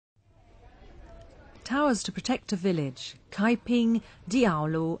towers to protect a village, Kaipeng,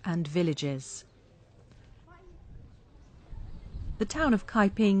 Diaolo and villages. The town of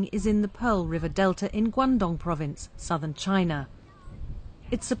Kaipeng is in the Pearl River Delta in Guangdong Province, southern China.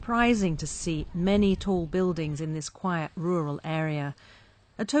 It's surprising to see many tall buildings in this quiet rural area.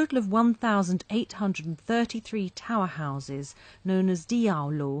 A total of 1,833 tower houses, known as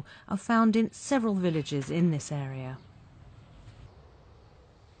Diaolo, are found in several villages in this area.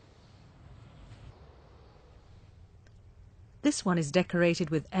 This one is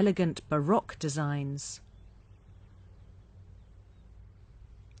decorated with elegant Baroque designs.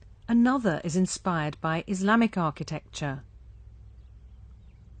 Another is inspired by Islamic architecture.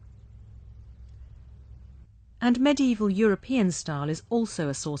 And medieval European style is also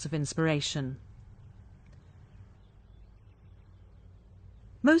a source of inspiration.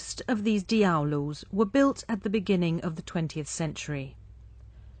 Most of these diaolos were built at the beginning of the 20th century.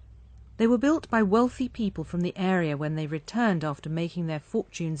 They were built by wealthy people from the area when they returned after making their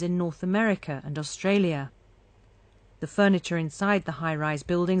fortunes in North America and Australia. The furniture inside the high-rise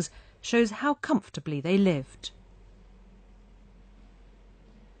buildings shows how comfortably they lived.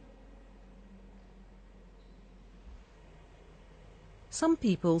 Some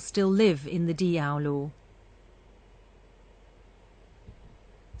people still live in the diaolo.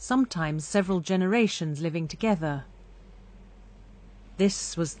 Sometimes several generations living together.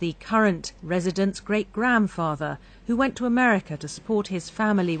 This was the current resident's great-grandfather, who went to America to support his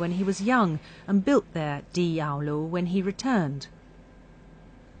family when he was young and built their diaolo when he returned.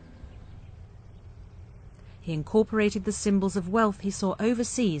 He incorporated the symbols of wealth he saw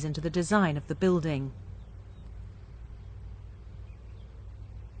overseas into the design of the building.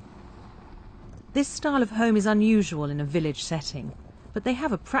 This style of home is unusual in a village setting, but they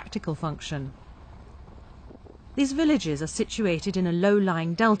have a practical function. These villages are situated in a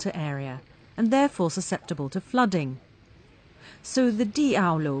low-lying delta area and therefore susceptible to flooding. So the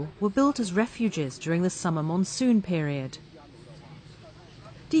diaolo were built as refuges during the summer monsoon period.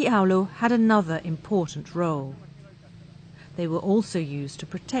 Diaolo had another important role. They were also used to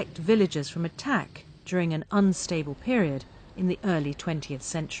protect villagers from attack during an unstable period in the early 20th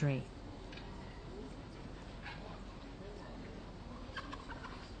century.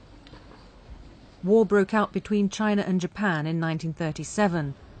 War broke out between China and Japan in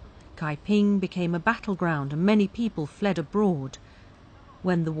 1937. Kaipeng became a battleground and many people fled abroad.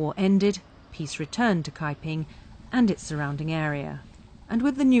 When the war ended, peace returned to Kaipeng and its surrounding area. And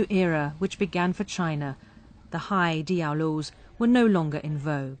with the new era which began for China, the high diaolos were no longer in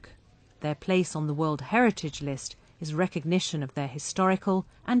vogue. Their place on the World Heritage List is recognition of their historical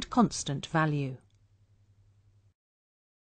and constant value.